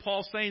might hear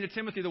Paul saying to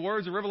Timothy the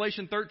words of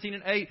Revelation 13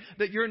 and 8,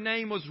 that your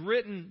name was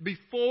written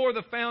before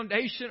the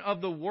foundation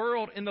of the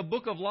world in the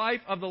book of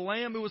life of the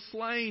Lamb who was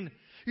slain.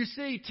 You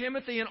see,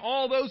 Timothy and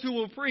all those who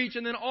will preach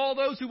and then all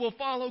those who will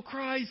follow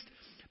Christ,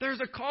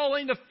 there's a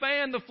calling to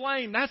fan the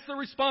flame. That's the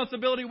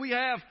responsibility we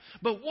have.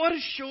 But what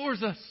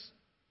assures us?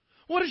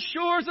 What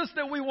assures us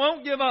that we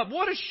won't give up?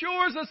 What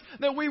assures us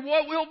that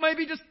we'll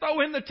maybe just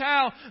throw in the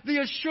towel? The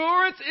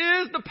assurance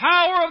is the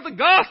power of the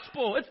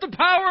gospel. It's the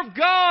power of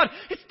God.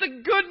 It's the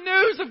good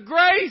news of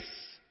grace.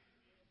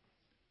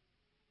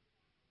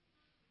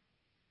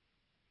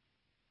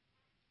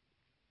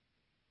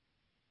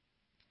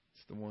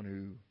 It's the one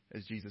who,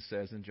 as Jesus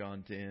says in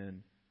John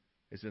 10,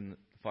 is in the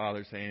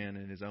Father's hand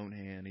and His own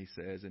hand. He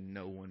says, and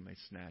no one may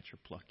snatch or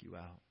pluck you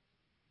out.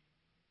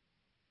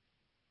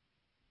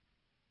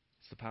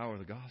 The power of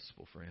the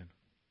gospel, friend.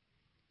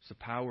 It's the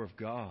power of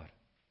God.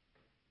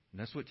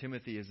 And that's what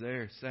Timothy is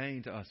there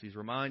saying to us. He's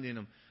reminding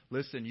them,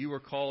 listen, you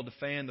were called to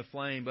fan the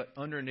flame, but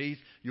underneath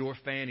your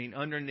fanning,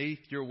 underneath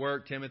your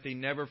work, Timothy,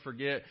 never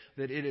forget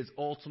that it is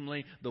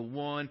ultimately the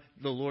one,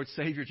 the Lord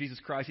Savior Jesus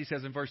Christ, He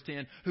says in verse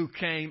 10, who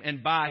came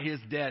and by His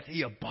death,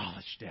 He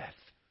abolished death.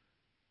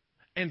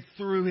 And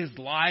through His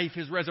life,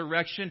 His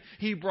resurrection,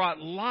 He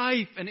brought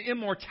life and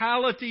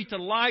immortality to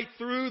light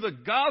through the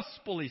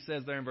gospel, he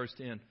says there in verse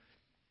 10.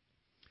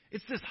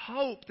 It's this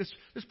hope, this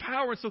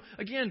power. And so,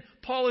 again,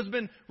 Paul has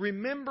been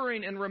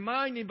remembering and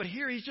reminding, but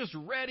here he's just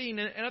readying.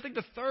 And I think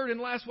the third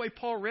and last way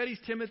Paul readies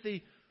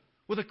Timothy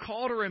with a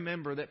call to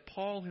remember that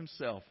Paul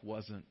himself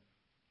wasn't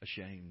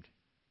ashamed,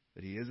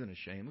 that he isn't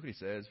ashamed. Look what he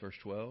says, verse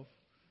 12.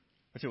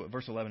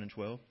 Verse 11 and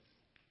 12.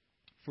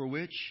 For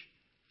which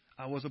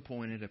I was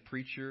appointed a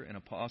preacher, an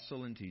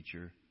apostle, and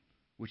teacher,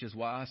 which is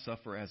why I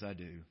suffer as I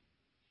do.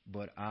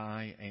 But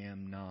I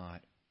am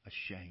not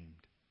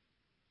ashamed.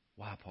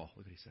 Why, Paul?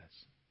 Look what he says.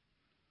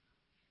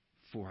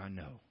 For I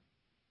know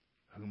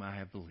whom I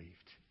have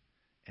believed,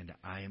 and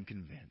I am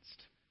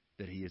convinced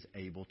that He is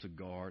able to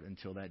guard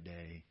until that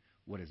day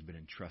what has been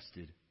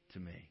entrusted to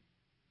me.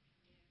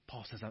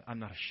 Paul says, I'm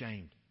not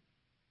ashamed.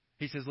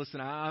 He says, listen,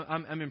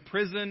 I'm in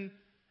prison.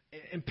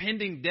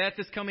 Impending death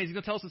is coming. He's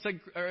going to tell us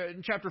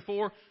in chapter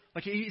 4.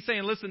 Like he's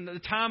saying, listen, the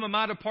time of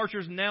my departure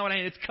is now at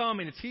hand. It's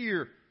coming. It's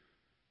here.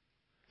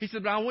 He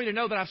said, but I want you to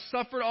know that I've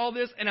suffered all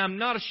this and I'm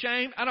not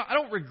ashamed. I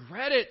don't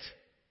regret it.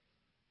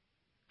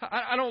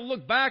 I don't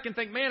look back and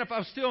think, man, if I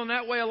was still in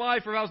that way of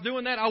life or if I was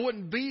doing that, I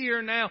wouldn't be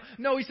here now.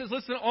 No, he says,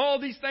 listen, all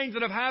these things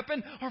that have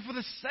happened are for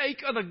the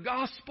sake of the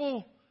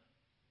gospel.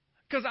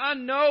 Because I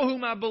know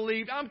whom I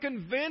believed. I'm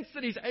convinced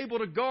that He's able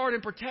to guard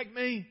and protect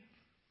me.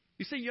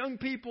 You see, young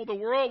people, the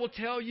world will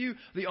tell you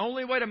the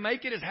only way to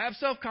make it is have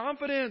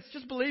self-confidence.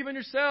 Just believe in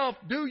yourself.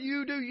 Do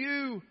you, do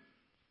you.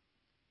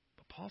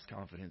 But Paul's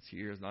confidence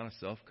here is not a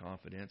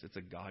self-confidence. It's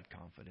a God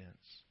confidence.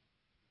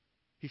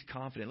 He's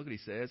confident. Look what he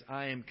says.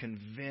 I am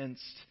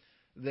convinced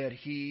that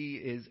He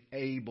is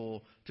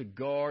able to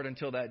guard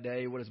until that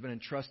day what has been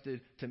entrusted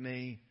to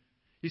me.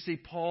 You see,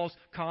 Paul's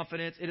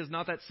confidence, it is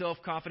not that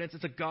self-confidence.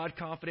 It's a God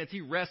confidence.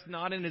 He rests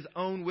not in his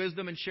own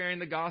wisdom in sharing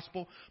the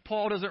gospel.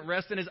 Paul doesn't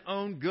rest in his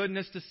own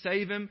goodness to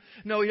save him.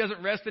 No, he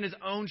doesn't rest in his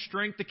own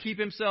strength to keep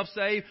himself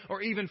saved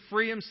or even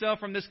free himself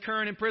from this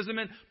current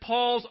imprisonment.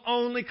 Paul's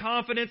only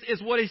confidence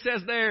is what he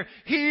says there.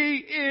 He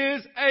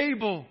is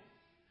able.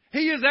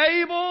 He is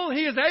able.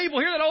 He is able.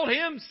 Hear that old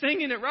hymn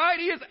singing it, right?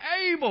 He is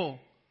able.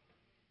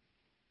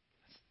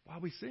 That's why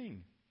we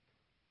sing.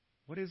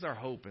 What is our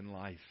hope in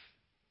life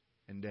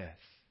and death?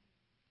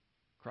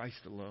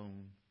 Christ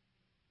alone.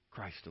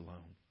 Christ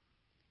alone.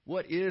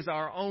 What is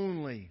our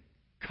only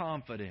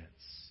confidence?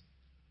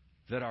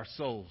 That our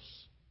souls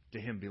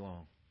to Him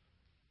belong.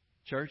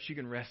 Church, you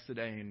can rest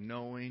today in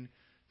knowing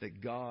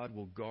that God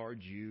will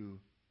guard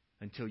you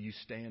until you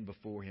stand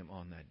before Him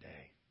on that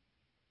day.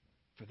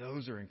 For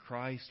those who are in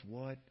Christ,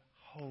 what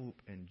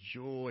hope and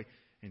joy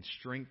and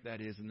strength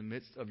that is in the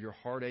midst of your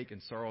heartache and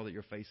sorrow that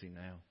you're facing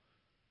now.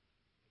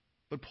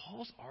 But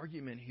Paul's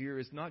argument here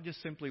is not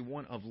just simply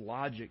one of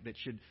logic that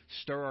should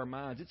stir our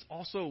minds. It's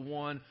also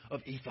one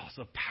of ethos,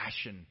 of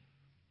passion.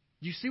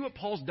 You see what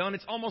Paul's done?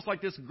 It's almost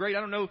like this great,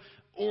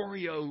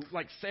 Oreo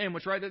like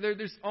sandwich, right?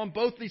 There's on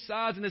both these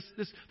sides and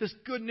this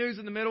good news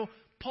in the middle.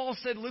 Paul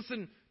said,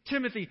 listen,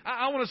 Timothy,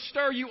 I want to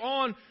stir you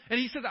on. And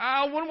he said,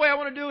 one way I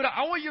want to do it,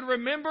 I want you to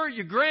remember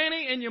your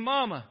granny and your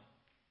mama.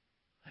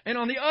 And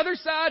on the other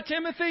side,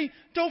 Timothy,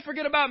 don't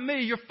forget about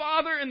me, your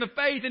father in the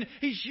faith. And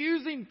he's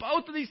using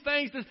both of these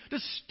things to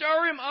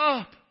stir him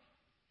up.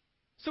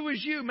 So as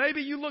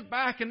maybe you look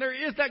back and there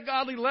is that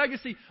godly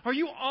legacy. Are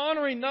you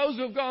honoring those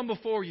who have gone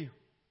before you?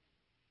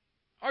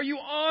 Are you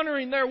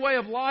honoring their way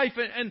of life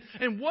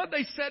and what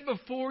they said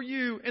before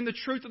you in the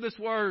truth of this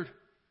word?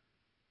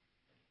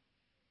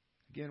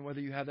 Again,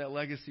 whether you have that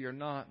legacy or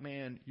not,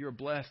 man, you're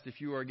blessed if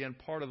you are, again,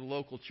 part of the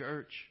local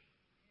church.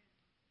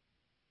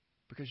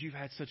 Because you've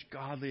had such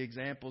godly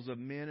examples of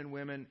men and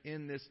women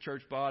in this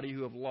church body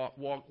who have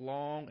walked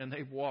long and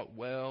they've walked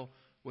well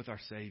with our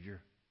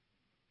Savior.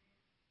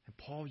 And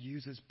Paul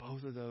uses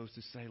both of those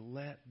to say,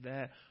 let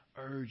that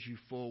urge you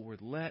forward.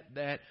 Let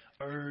that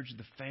urge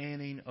the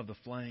fanning of the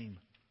flame.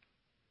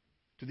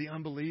 To the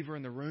unbeliever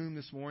in the room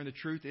this morning, the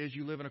truth is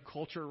you live in a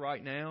culture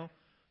right now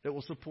that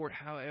will support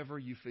however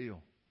you feel.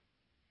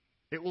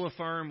 It will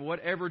affirm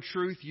whatever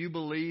truth you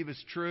believe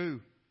is true.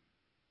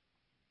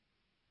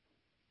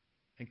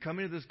 And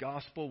coming to this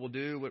gospel will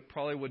do what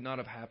probably would not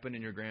have happened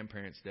in your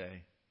grandparents'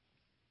 day.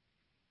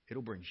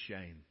 It'll bring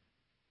shame.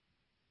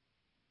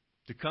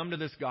 To come to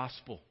this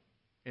gospel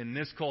in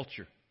this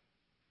culture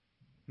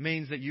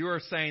means that you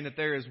are saying that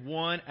there is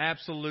one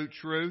absolute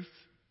truth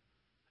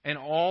and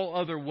all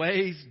other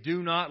ways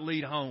do not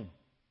lead home.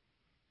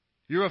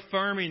 You're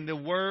affirming the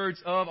words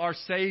of our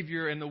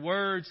Savior and the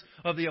words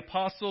of the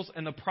apostles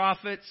and the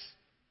prophets.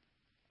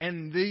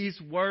 And these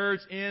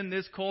words in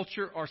this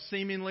culture are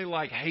seemingly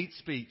like hate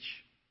speech.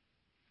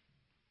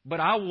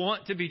 But I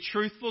want to be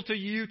truthful to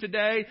you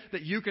today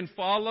that you can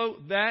follow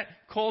that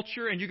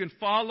culture and you can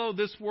follow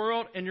this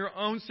world and your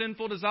own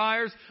sinful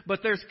desires.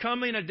 But there's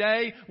coming a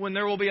day when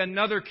there will be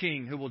another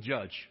king who will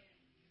judge.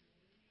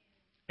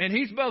 And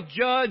he's both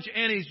judge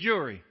and he's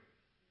jury.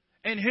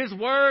 And his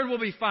word will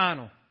be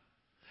final.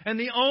 And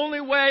the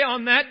only way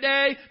on that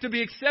day to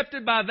be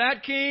accepted by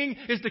that king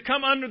is to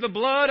come under the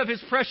blood of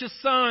his precious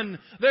Son.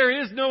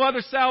 There is no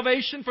other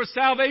salvation, for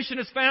salvation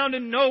is found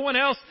in no one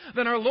else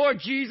than our Lord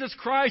Jesus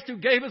Christ, who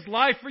gave his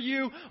life for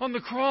you on the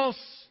cross.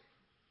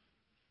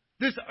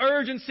 This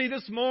urgency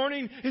this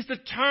morning is to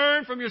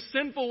turn from your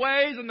sinful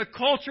ways and the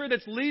culture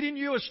that's leading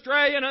you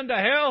astray and unto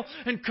hell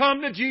and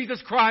come to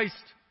Jesus Christ.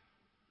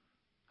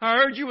 I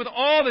urge you with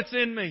all that's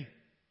in me.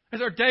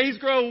 As our days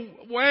grow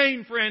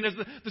wane, friend, as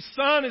the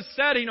sun is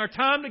setting, our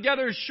time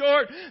together is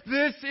short.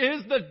 This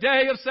is the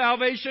day of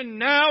salvation.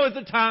 Now is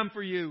the time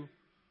for you.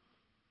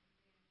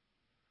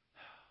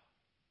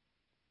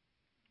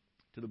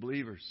 To the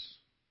believers,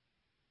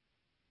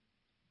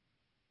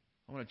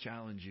 I want to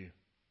challenge you.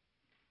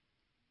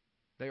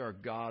 They are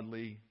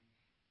godly,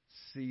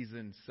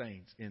 seasoned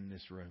saints in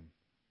this room.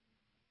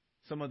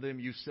 Some of them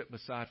you sit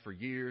beside for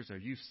years, or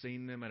you've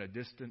seen them at a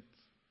distance.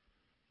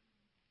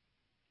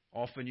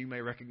 Often you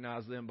may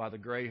recognize them by the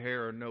gray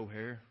hair or no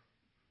hair.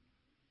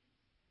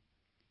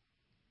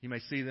 You may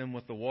see them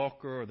with the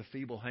walker or the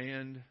feeble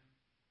hand.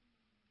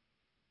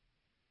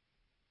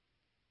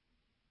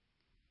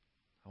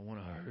 I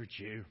want to urge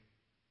you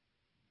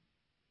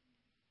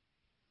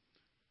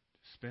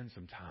to spend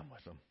some time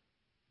with them.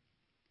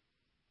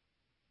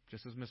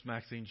 Just as Miss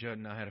Maxine Judd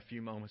and I had a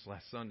few moments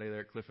last Sunday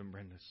there at Cliff and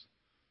Brenda's.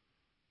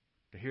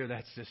 To hear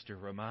that sister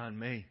remind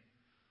me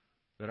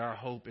that our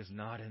hope is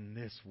not in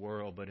this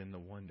world, but in the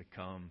one to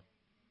come.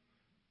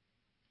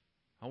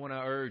 I want to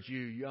urge you,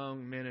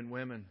 young men and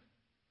women.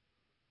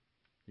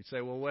 You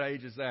say, well, what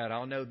age is that?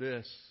 I'll know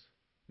this.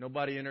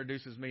 Nobody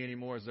introduces me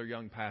anymore as their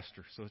young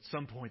pastor. So at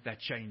some point that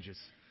changes.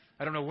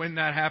 I don't know when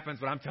that happens,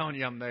 but I'm telling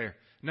you I'm there.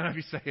 None of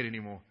you say it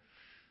anymore.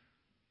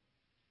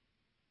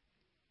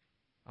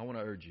 I want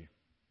to urge you.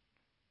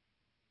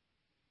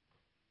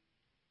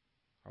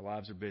 Our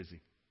lives are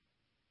busy.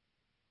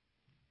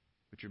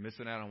 But you're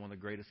missing out on one of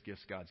the greatest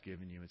gifts God's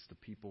given you. It's the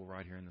people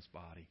right here in this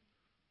body.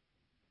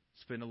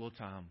 Spend a little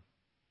time.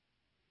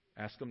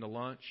 Ask them to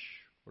lunch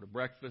or to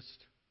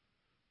breakfast.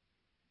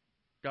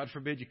 God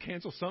forbid you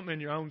cancel something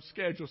in your own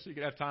schedule so you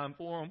can have time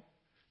for them.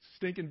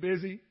 Stinking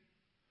busy.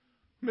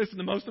 Missing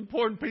the most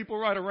important people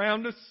right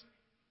around us.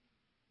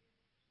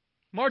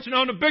 Marching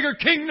on to bigger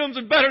kingdoms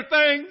and better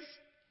things.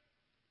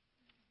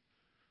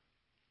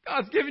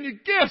 God's given you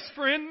gifts,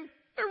 friend.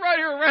 They're right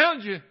here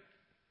around you.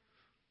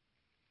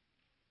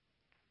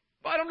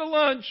 Invite them to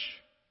lunch.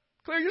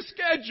 Clear your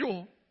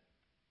schedule.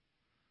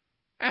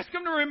 Ask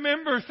them to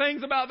remember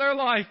things about their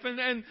life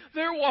and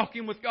their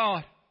walking with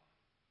God.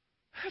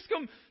 Ask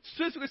Him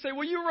specifically, say,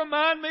 will you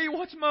remind me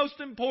what's most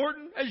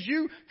important as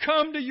you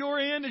come to your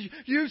end, as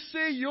you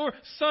see your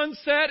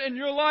sunset and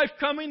your life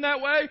coming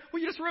that way? Will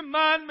you just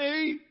remind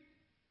me?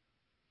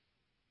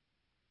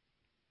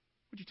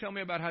 Would you tell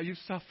me about how you've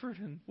suffered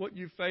and what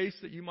you've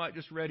faced, that you might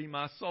just ready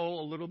my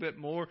soul a little bit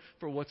more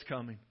for what's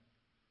coming?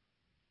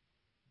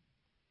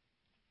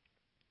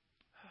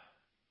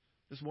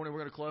 This morning we're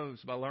going to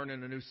close by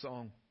learning a new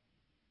song.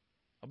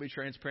 I'll be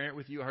transparent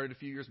with you. I heard it a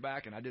few years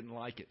back and I didn't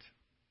like it.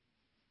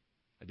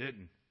 I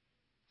didn't.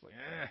 It's like,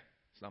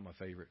 it's not my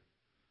favorite.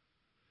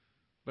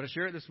 But I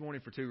share it this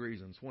morning for two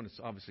reasons. One, it's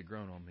obviously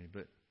grown on me,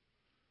 but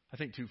I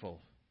think twofold.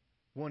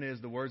 One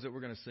is the words that we're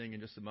going to sing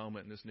in just a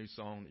moment in this new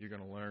song that you're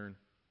going to learn.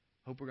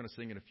 I hope we're going to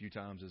sing it a few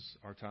times as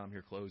our time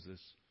here closes.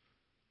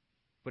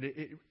 But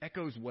it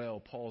echoes well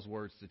Paul's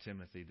words to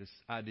Timothy, this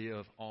idea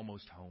of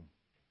almost home.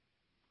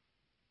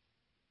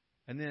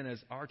 And then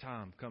as our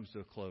time comes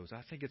to a close,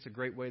 I think it's a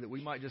great way that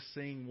we might just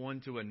sing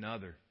one to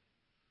another.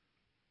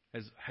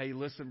 As, hey,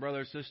 listen,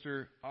 brother or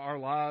sister, our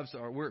lives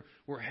are,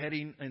 we're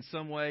heading in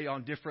some way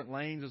on different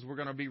lanes as we're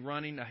going to be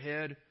running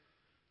ahead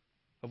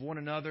of one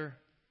another.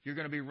 You're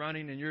going to be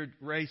running in your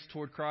race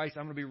toward Christ.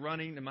 I'm going to be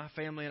running in my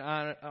family and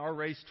I, our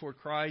race toward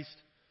Christ.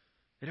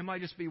 And it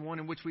might just be one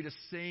in which we just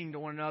sing to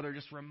one another,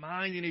 just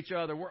reminding each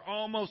other, we're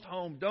almost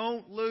home.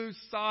 Don't lose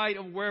sight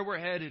of where we're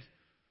headed.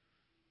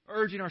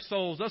 Urging our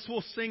souls. Thus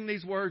we'll sing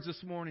these words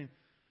this morning.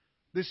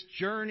 This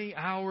journey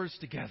ours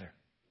together.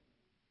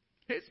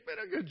 It's been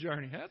a good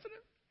journey, hasn't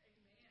it?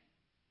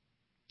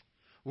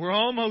 We're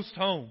almost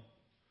home.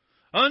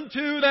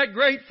 Unto that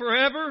great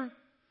forever,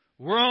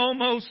 we're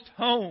almost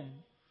home.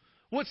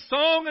 What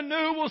song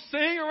anew we'll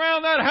sing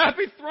around that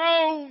happy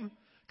throne?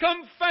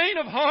 Come faint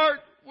of heart,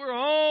 we're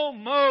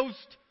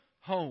almost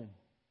home.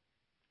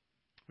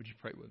 Would you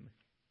pray with me?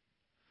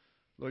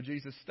 Lord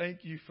Jesus,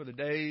 thank you for the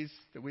days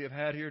that we have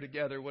had here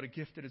together. What a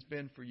gift it has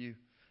been for you.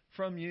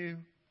 From you.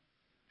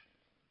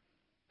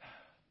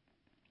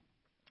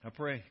 I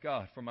pray,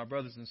 God, for my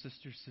brothers and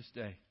sisters this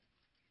day,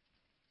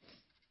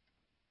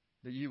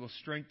 that you will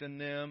strengthen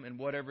them in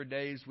whatever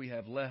days we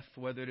have left,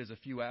 whether it is a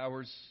few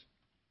hours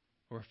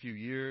or a few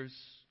years.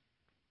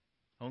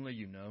 Only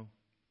you know.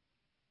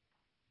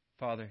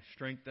 Father,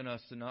 strengthen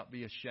us to not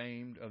be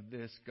ashamed of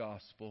this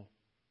gospel.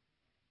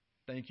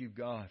 Thank you,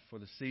 God, for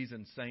the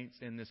seasoned saints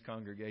in this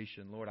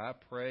congregation. Lord, I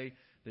pray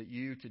that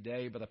you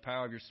today, by the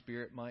power of your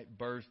Spirit, might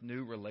birth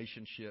new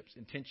relationships,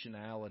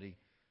 intentionality,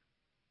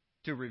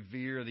 to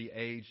revere the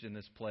aged in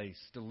this place,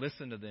 to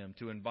listen to them,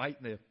 to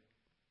invite them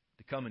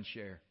to come and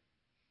share.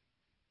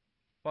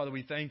 Father,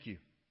 we thank you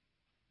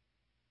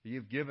that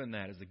you've given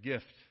that as a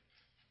gift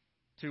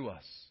to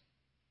us.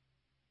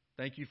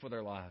 Thank you for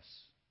their lives.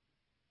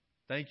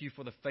 Thank you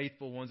for the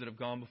faithful ones that have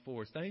gone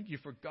before us. Thank you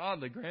for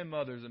godly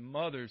grandmothers and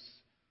mothers,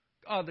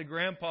 godly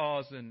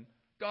grandpas and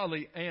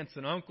godly aunts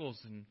and uncles.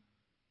 And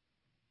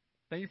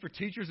thank you for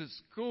teachers at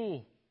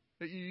school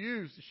that you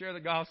use to share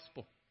the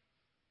gospel.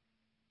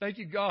 Thank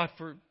you, God,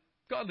 for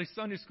godly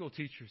Sunday school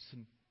teachers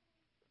and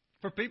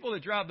for people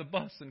that drive the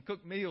bus and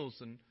cook meals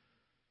and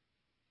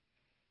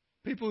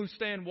people who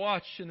stand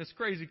watch in this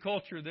crazy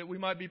culture that we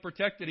might be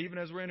protected even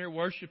as we're in here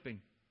worshiping.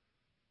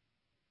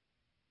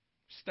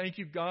 Just thank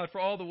you, God,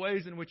 for all the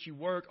ways in which you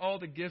work, all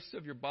the gifts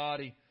of your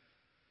body.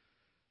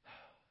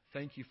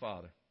 Thank you,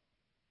 Father.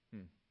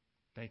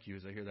 Thank you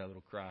as I hear that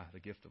little cry, the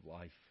gift of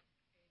life.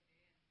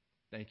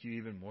 Thank you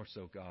even more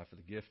so, God, for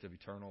the gift of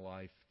eternal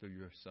life through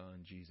your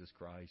Son, Jesus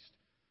Christ.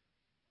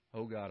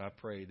 Oh, God, I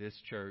pray this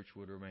church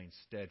would remain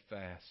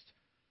steadfast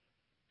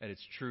at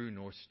its true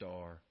North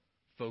Star,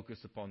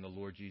 focused upon the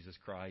Lord Jesus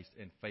Christ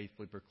and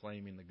faithfully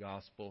proclaiming the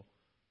gospel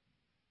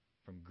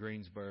from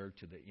Greensburg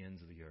to the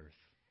ends of the earth.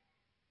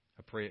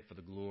 I pray it for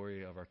the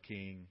glory of our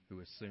King who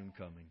is soon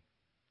coming.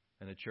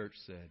 And the church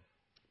said,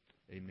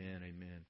 amen, amen.